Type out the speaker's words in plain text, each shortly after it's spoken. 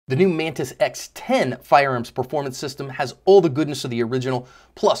The new Mantis X10 firearms performance system has all the goodness of the original,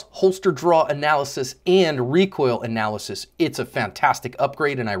 plus holster draw analysis and recoil analysis. It's a fantastic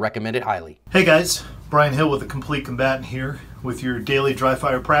upgrade and I recommend it highly. Hey guys, Brian Hill with the Complete Combatant here with your daily dry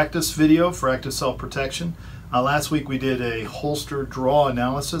fire practice video for active self-protection. Last week we did a holster draw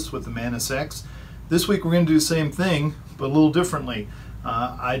analysis with the Mantis X. This week we're going to do the same thing, but a little differently.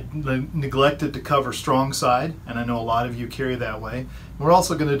 I neglected to cover strong side, and I know a lot of you carry that way. We're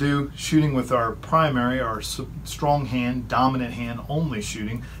also going to do shooting with our primary, our strong hand, dominant hand only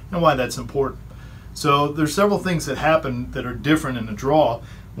shooting, and why that's important. So there's several things that happen that are different in the draw.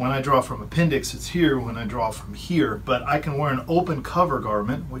 When I draw from appendix, it's here. When I draw from here, but I can wear an open cover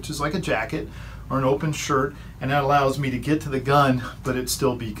garment, which is like a jacket, or an open shirt, and that allows me to get to the gun, but it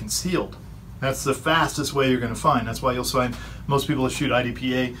still be concealed. That's the fastest way you're going to find. That's why you'll find most people that shoot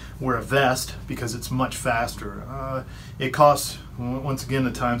IDPA wear a vest, because it's much faster. It costs, once again,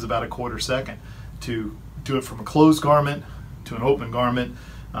 the time's about a quarter second. To do it from a closed garment to an open garment,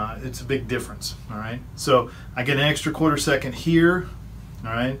 it's a big difference. All right. So I get an extra quarter second here,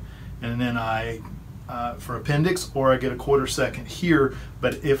 all right, and then for appendix, or I get a quarter second here,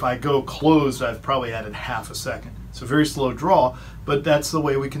 but if I go closed, I've probably added half a second. It's a very slow draw, but that's the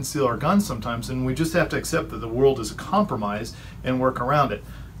way we conceal our guns sometimes, and we just have to accept that the world is a compromise and work around it.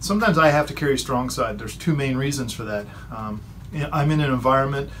 Sometimes I have to carry strong side. There's two main reasons for that. I'm in an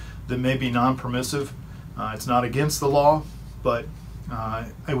environment that may be non-permissive. It's not against the law, but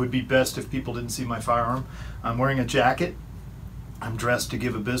it would be best if people didn't see my firearm. I'm wearing a jacket. I'm dressed to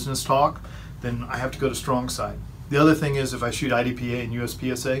give a business talk. Then I have to go to strong side. The other thing is, if I shoot IDPA and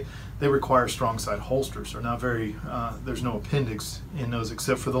USPSA, they require strong side holsters. They're not very, there's no appendix in those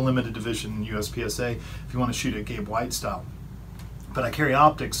except for the limited division in USPSA if you want to shoot it Gabe White style. But I carry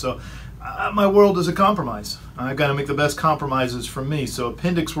optics, so my world is a compromise. I've got to make the best compromises for me. So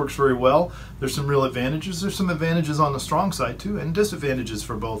appendix works very well. There's some real advantages. There's some advantages on the strong side too, and disadvantages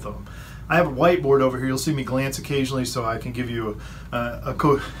for both of them. I have a whiteboard over here. You'll see me glance occasionally so I can give you a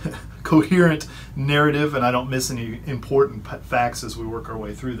coherent narrative and I don't miss any important facts as we work our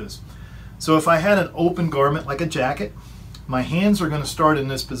way through this. So if I had an open garment like a jacket, my hands are going to start in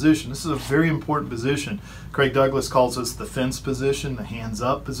this position. This is a very important position. Craig Douglas calls this the fence position, the hands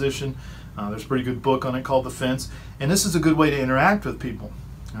up position. There's a pretty good book on it called The Fence. And this is a good way to interact with people.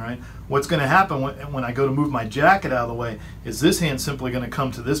 All right. What's going to happen when I go to move my jacket out of the way is this hand simply going to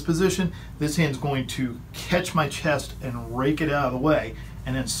come to this position. This hand's going to catch my chest and rake it out of the way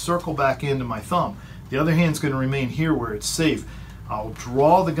and then circle back into my thumb. The other hand's going to remain here where it's safe. I'll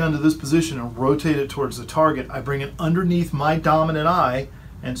draw the gun to this position and rotate it towards the target. I bring it underneath my dominant eye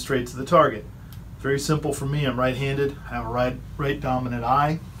and straight to the target. Very simple for me. I'm right-handed. I have a right dominant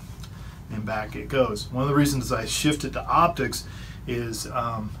eye, and back it goes. One of the reasons I shifted to optics is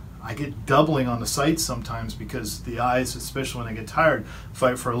I get doubling on the sights sometimes because the eyes, especially when I get tired,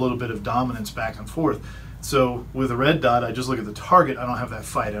 fight for a little bit of dominance back and forth. So with a red dot, I just look at the target. I don't have that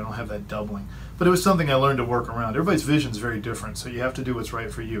fight. I don't have that doubling. But it was something I learned to work around. Everybody's vision is very different, so you have to do what's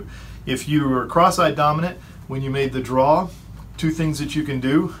right for you. If you were cross-eyed dominant, when you made the draw, two things that you can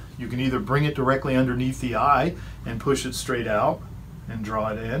do. You can either bring it directly underneath the eye and push it straight out and draw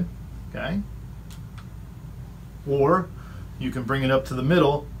it in, okay? Or you can bring it up to the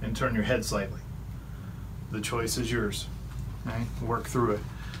middle and turn your head slightly. The choice is yours. Okay? Work through it.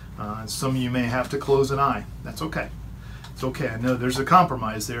 Some of you may have to close an eye. That's okay. It's okay. I know there's a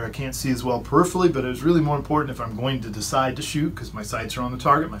compromise there. I can't see as well peripherally, but it's really more important if I'm going to decide to shoot, because my sights are on the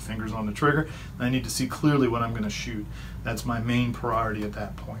target, my fingers on the trigger, and I need to see clearly what I'm going to shoot. That's my main priority at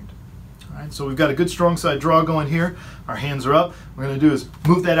that point. All right, so we've got a good strong side draw going here. Our hands are up. What we're going to do is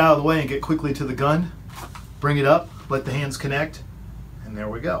move that out of the way and get quickly to the gun. Bring it up, let the hands connect, and there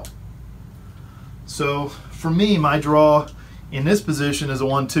we go. So for me, my draw in this position is a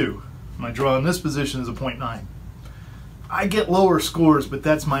 1-2. My draw in this position is a 0.9. I get lower scores, but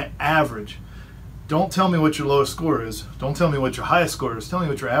that's my average. Don't tell me what your lowest score is. Don't tell me what your highest score is. Tell me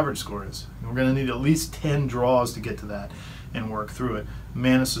what your average score is. And we're going to need at least 10 draws to get to that and work through it.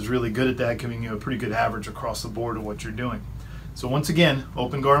 Mantis is really good at that, giving you a pretty good average across the board of what you're doing. So once again,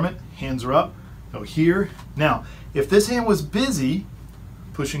 open garment, hands are up, go here. Now, if this hand was busy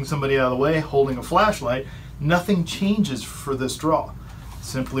pushing somebody out of the way, holding a flashlight, nothing changes for this draw.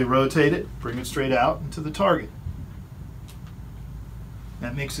 Simply rotate it, bring it straight out into the target.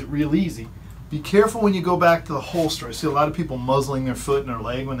 That makes it real easy. Be careful when you go back to the holster. I see a lot of people muzzling their foot and their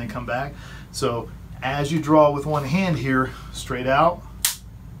leg when they come back. So as you draw with one hand here, straight out.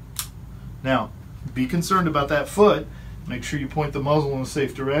 Now, be concerned about that foot. Make sure you point the muzzle in a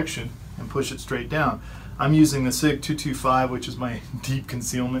safe direction and push it straight down. I'm using the SIG 225, which is my deep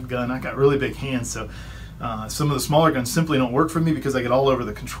concealment gun. I got really big hands, so some of the smaller guns simply don't work for me because I get all over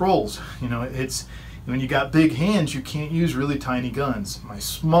the controls. You know, it's when you got big hands, you can't use really tiny guns. My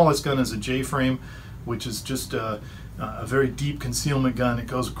smallest gun is a J-frame, which is just a very deep concealment gun. It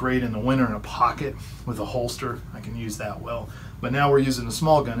goes great in the winter in a pocket with a holster. I can use that well. But now we're using a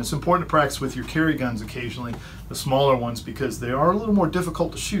small gun. It's important to practice with your carry guns occasionally, the smaller ones, because they are a little more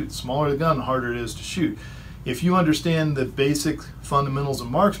difficult to shoot. The smaller the gun, the harder it is to shoot. If you understand the basic fundamentals of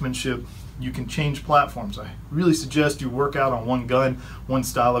marksmanship, you can change platforms. I really suggest you work out on one gun, one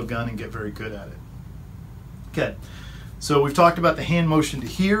style of gun, and get very good at it. Okay, so we've talked about the hand motion to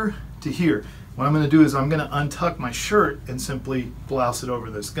here to here. What I'm going to do is I'm going to untuck my shirt and simply blouse it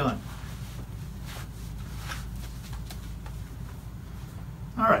over this gun.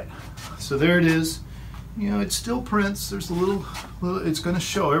 All right, so there it is. You know, it still prints. There's a little it's going to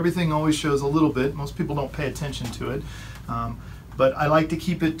show. Everything always shows a little bit. Most people don't pay attention to it. But I like to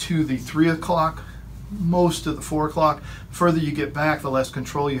keep it to the 3 o'clock, most of the 4 o'clock. The further you get back, the less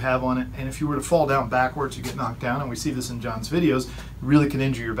control you have on it. And if you were to fall down backwards, you get knocked down. And we see this in John's videos. You really can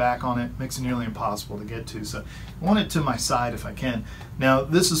injure your back on it. Makes it nearly impossible to get to. So I want it to my side if I can. Now,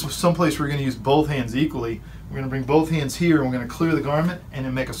 this is someplace we're going to use both hands equally. We're going to bring both hands here, and we're going to clear the garment and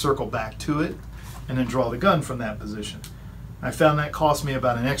then make a circle back to it, and then draw the gun from that position. I found that cost me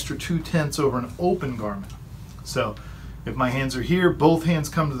about an extra 2/10 over an open garment. So if my hands are here, both hands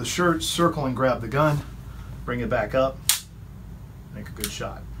come to the shirt, circle and grab the gun, bring it back up, make a good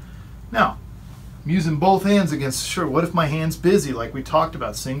shot. Now, I'm using both hands against the shirt. What if my hand's busy, like we talked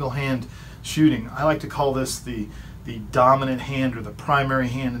about, single hand shooting? I like to call this the dominant hand or the primary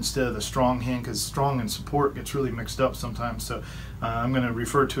hand instead of the strong hand, because strong and support gets really mixed up sometimes. So I'm going to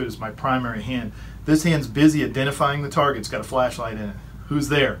refer to it as my primary hand. This hand's busy identifying the target. It's got a flashlight in it. Who's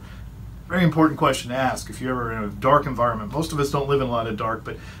there? Very important question to ask if you're ever in a dark environment. Most of us don't live in a lot of dark,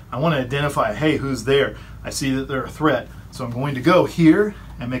 but I want to identify, hey, who's there? I see that they're a threat. So I'm going to go here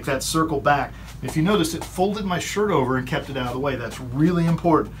and make that circle back. If you notice, it folded my shirt over and kept it out of the way. That's really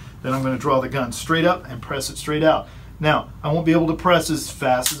important. Then I'm going to draw the gun straight up and press it straight out. Now, I won't be able to press as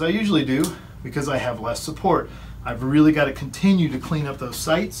fast as I usually do because I have less support. I've really got to continue to clean up those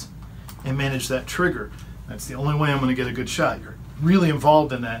sights and manage that trigger. That's the only way I'm going to get a good shot. You're really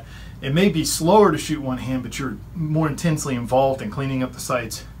involved in that. It may be slower to shoot one hand, but you're more intensely involved in cleaning up the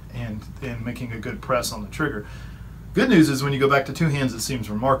sights and making a good press on the trigger. Good news is when you go back to two hands, it seems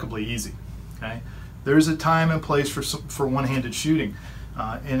remarkably easy. Okay? There's a time and place for one-handed shooting,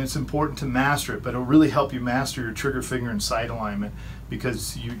 and it's important to master it, but it'll really help you master your trigger finger and sight alignment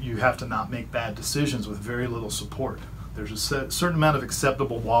because you have to not make bad decisions with very little support. There's a certain amount of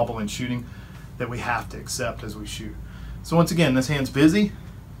acceptable wobble in shooting that we have to accept as we shoot. So once again, this hand's busy.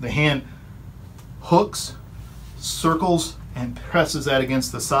 The hand hooks, circles, and presses that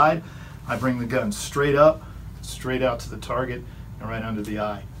against the side. I bring the gun straight up, straight out to the target, and right under the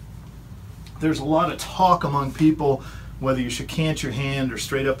eye. There's a lot of talk among people whether you should cant your hand or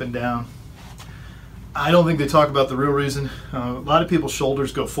straight up and down. I don't think they talk about the real reason. A lot of people's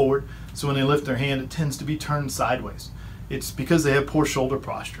shoulders go forward, so when they lift their hand, it tends to be turned sideways. It's because they have poor shoulder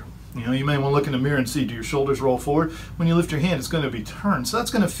posture. You know, you may want to look in the mirror and see, do your shoulders roll forward? When you lift your hand, it's going to be turned. So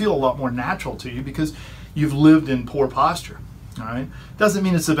that's going to feel a lot more natural to you because you've lived in poor posture. All right? Doesn't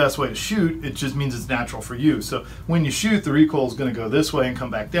mean it's the best way to shoot. It just means it's natural for you. So when you shoot, the recoil is going to go this way and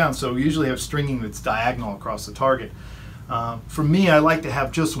come back down. So we usually have stringing that's diagonal across the target. For me, I like to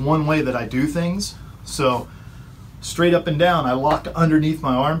have just one way that I do things. So straight up and down, I lock underneath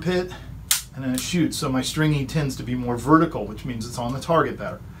my armpit and then I shoot. So my stringing tends to be more vertical, which means it's on the target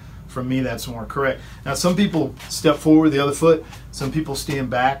better. For me, that's more correct. Now, some people step forward the other foot. Some people stand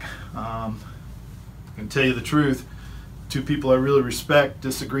back. I can tell you the truth. Two people I really respect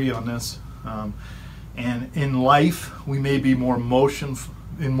disagree on this. And in life, we may be more motion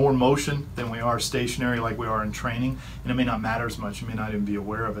than we are stationary like we are in training. And it may not matter as much. You may not even be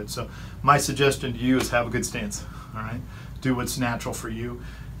aware of it. So my suggestion to you is have a good stance. All right? Do what's natural for you.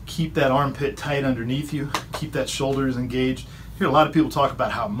 Keep that armpit tight underneath you. Keep that shoulders engaged. I hear a lot of people talk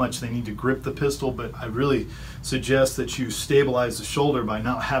about how much they need to grip the pistol, but I really suggest that you stabilize the shoulder by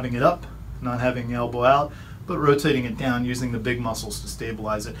not having it up, not having the elbow out, but rotating it down using the big muscles to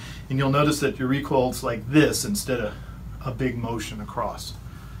stabilize it. And you'll notice that your recoil's like this instead of a big motion across.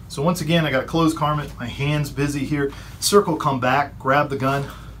 So once again, I got a closed garment, my hand's busy here. Circle, come back, grab the gun,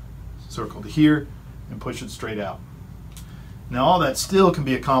 circle to here, and push it straight out. Now all that still can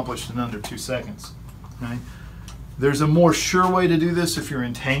be accomplished in under 2 seconds. Okay? There's a more sure way to do this if you're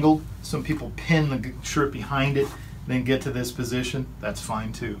entangled. Some people pin the shirt behind it, then get to this position. That's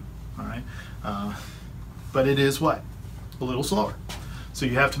fine too. All right. but it is what? A little slower. So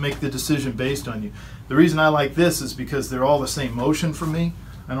you have to make the decision based on you. The reason I like this is because they're all the same motion for me.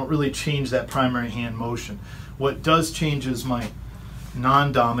 I don't really change that primary hand motion. What does change is my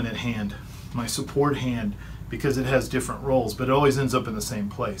non-dominant hand, my support hand, because it has different roles, but it always ends up in the same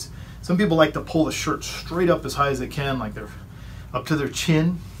place. Some people like to pull the shirt straight up as high as they can, like they're up to their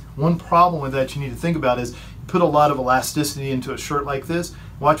chin. One problem with that you need to think about is you put a lot of elasticity into a shirt like this.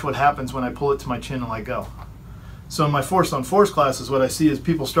 Watch what happens when I pull it to my chin and let go. So in my force on force classes, what I see is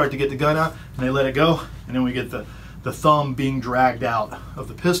people start to get the gun out and they let it go, and then we get the thumb being dragged out of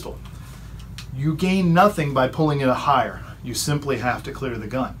the pistol. You gain nothing by pulling it higher. You simply have to clear the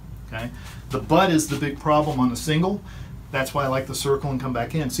gun. Okay? The butt is the big problem on the single. That's why I like the circle and come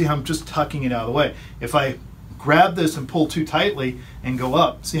back in. See how I'm just tucking it out of the way. If I grab this and pull too tightly and go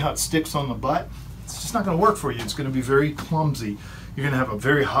up, see how it sticks on the butt? It's just not going to work for you. It's going to be very clumsy. You're going to have a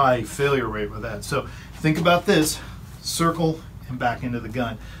very high failure rate with that. So think about this, circle and back into the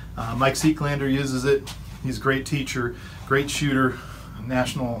gun. Mike Seeklander uses it. He's a great teacher, great shooter,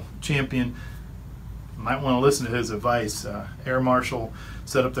 national champion. You might want to listen to his advice. Air Marshal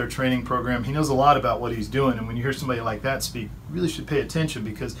set up their training program. He knows a lot about what he's doing, and when you hear somebody like that speak, you really should pay attention,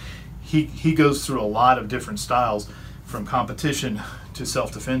 because he goes through a lot of different styles, from competition to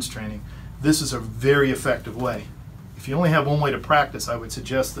self-defense training. This is a very effective way. If you only have one way to practice, I would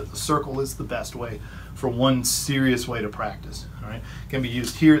suggest that the circle is the best way for one serious way to practice. All right, it can be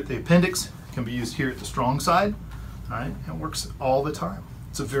used here at the appendix, it can be used here at the strong side. All right, it works all the time.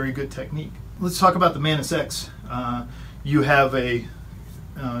 It's a very good technique. Let's talk about the Mantis X. You have a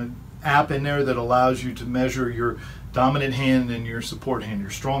app in there that allows you to measure your dominant hand and your support hand, your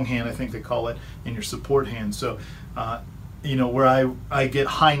strong hand, I think they call it, and your support hand. So, you know, where I get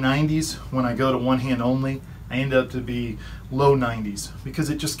high 90s when I go to one hand only, I end up to be low 90s, because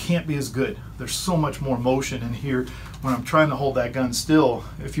it just can't be as good. There's so much more motion in here when I'm trying to hold that gun still.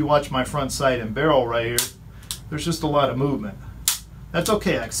 If you watch my front sight and barrel right here, there's just a lot of movement. That's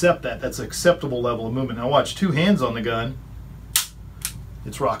okay, I accept that. That's an acceptable level of movement. Now watch, two hands on the gun,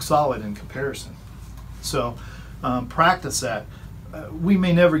 it's rock solid in comparison. So practice that. We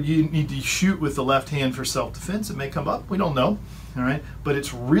may never need to shoot with the left hand for self-defense. It may come up, we don't know. All right, but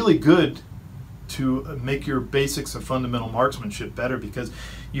it's really good to make your basics of fundamental marksmanship better, because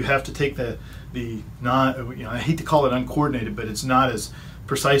you have to take the non, you know, I hate to call it uncoordinated, but it's not as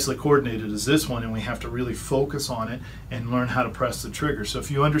precisely coordinated as this one, and we have to really focus on it and learn how to press the trigger. So if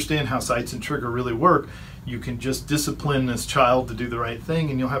you understand how sights and trigger really work, you can just discipline this child to do the right thing,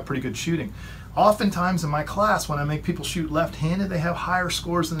 and you'll have pretty good shooting. Oftentimes in my class, when I make people shoot left-handed, they have higher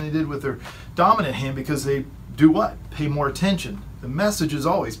scores than they did with their dominant hand, because they do what? Pay more attention. The message is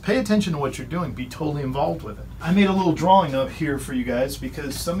always pay attention to what you're doing, be totally involved with it. I made a little drawing up here for you guys,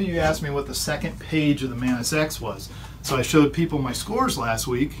 because some of you asked me what the second page of the Mantis X was. So I showed people my scores last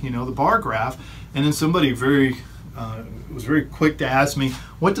week, you know, the bar graph, and then somebody was very quick to ask me,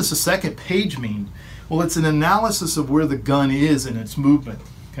 what does the second page mean? Well, it's an analysis of where the gun is in its movement,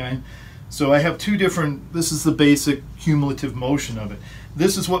 okay? So I have two different, this is the basic cumulative motion of it.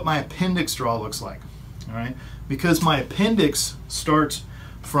 This is what my appendix draw looks like, all right? Because my appendix starts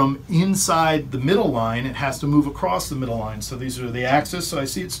from inside the middle line, it has to move across the middle line. So these are the axis. So I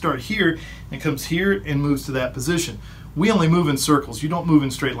see it start here, and it comes here and moves to that position. We only move in circles. You don't move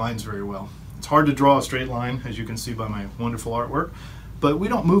in straight lines very well. It's hard to draw a straight line, as you can see by my wonderful artwork. But we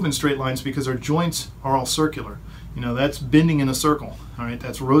don't move in straight lines because our joints are all circular. You know, that's bending in a circle, all right?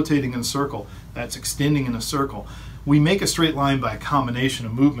 That's rotating in a circle. That's extending in a circle. We make a straight line by a combination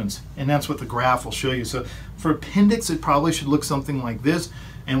of movements, and that's what the graph will show you. So for appendix, it probably should look something like this.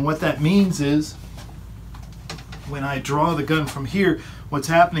 And what that means is, when I draw the gun from here, what's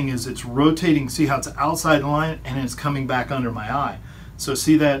happening is it's rotating. See how it's outside the line, and it's coming back under my eye. So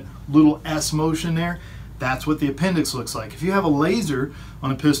see that little S motion there? That's what the appendix looks like. If you have a laser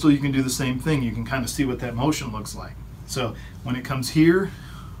on a pistol, you can do the same thing. You can kind of see what that motion looks like. So when it comes here,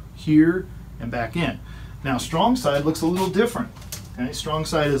 here, and back in. Now strong side looks a little different. Okay? Strong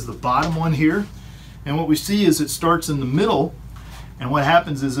side is the bottom one here, and what we see is it starts in the middle, and what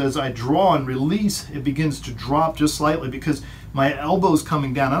happens is as I draw and release, it begins to drop just slightly because my elbow is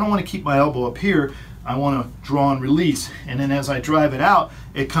coming down. I don't want to keep my elbow up here. I want to draw and release, and then as I drive it out,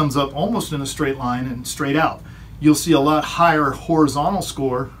 it comes up almost in a straight line and straight out. You'll see a lot higher horizontal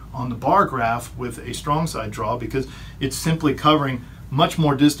score on the bar graph with a strong side draw, because it's simply covering much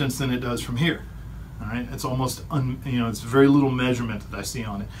more distance than it does from here. All right, it's almost, you know, it's very little measurement that I see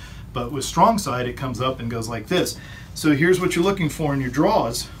on it. But with strong side, it comes up and goes like this. So here's what you're looking for in your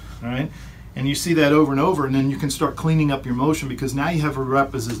draws, all right? And you see that over and over, and then you can start cleaning up your motion because now you have a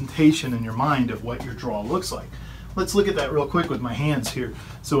representation in your mind of what your draw looks like. Let's look at that real quick with my hands here.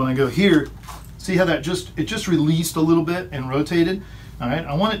 So when I go here, see how that it just released a little bit and rotated? All right,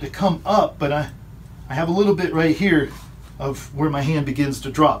 I want it to come up, but I have a little bit right here of where my hand begins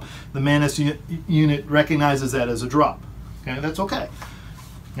to drop. The Mantis unit recognizes that as a drop. Okay, that's okay.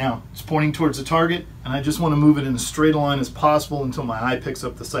 Now, it's pointing towards the target, and I just want to move it in as straight a line as possible until my eye picks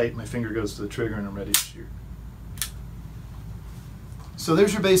up the sight, my finger goes to the trigger, and I'm ready to shoot. So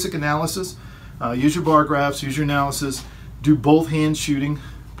there's your basic analysis. Use your bar graphs, use your analysis, do both hand shooting,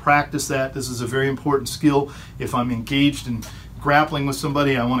 practice that. This is a very important skill. If I'm engaged in grappling with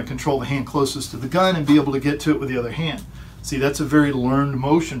somebody, I want to control the hand closest to the gun and be able to get to it with the other hand. See, that's a very learned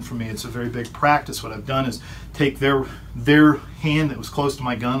motion for me. It's a very big practice. What I've done is take their hand that was close to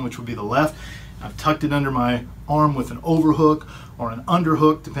my gun, which would be the left. I've tucked it under my arm with an overhook or an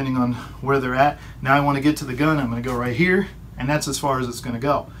underhook, depending on where they're at. Now I want to get to the gun. I'm going to go right here, and that's as far as it's going to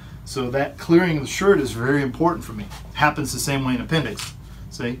go. So that clearing of the shirt is very important for me. It happens the same way in appendix.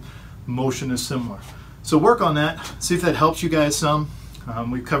 See, motion is similar. So work on that. See if that helps you guys some.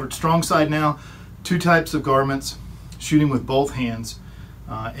 We've covered strong side now, 2 types of garments, shooting with both hands,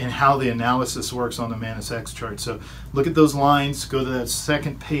 and how the analysis works on the Mantis X chart. So look at those lines, go to that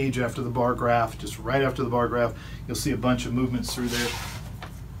second page after the bar graph, just right after the bar graph, you'll see a bunch of movements through there.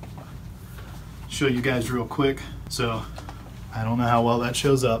 Show you guys real quick. So I don't know how well that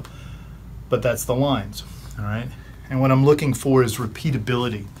shows up, but that's the lines, all right? And what I'm looking for is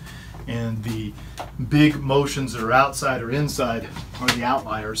repeatability. And the big motions that are outside or inside are the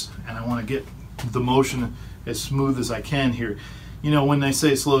outliers, and I want to get the motion as smooth as I can here. You know, when they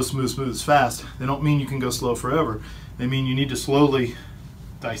say slow, smooth, smooth is fast, they don't mean you can go slow forever. They mean you need to slowly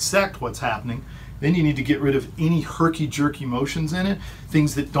dissect what's happening. Then you need to get rid of any herky-jerky motions in it,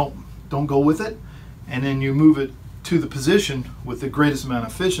 things that don't go with it, and then you move it to the position with the greatest amount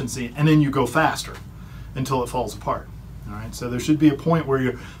of efficiency, and then you go faster until it falls apart. All right, so there should be a point where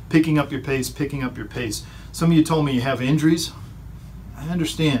you're picking up your pace, picking up your pace. Some of you told me you have injuries. I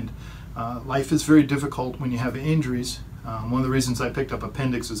understand. Life is very difficult when you have injuries. One of the reasons I picked up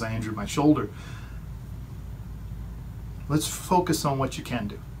appendix is I injured my shoulder. Let's focus on what you can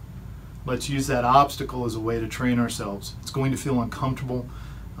do. Let's use that obstacle as a way to train ourselves. It's going to feel uncomfortable.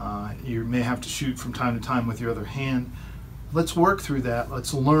 You may have to shoot from time to time with your other hand. Let's work through that.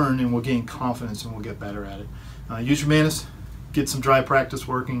 Let's learn, and we'll gain confidence, and we'll get better at it. Use your Mantis. Get some dry practice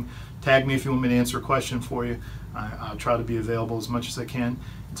working. Tag me if you want me to answer a question for you. I'll try to be available as much as I can.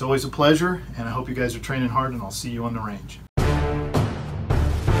 It's always a pleasure, and I hope you guys are training hard, and I'll see you on the range.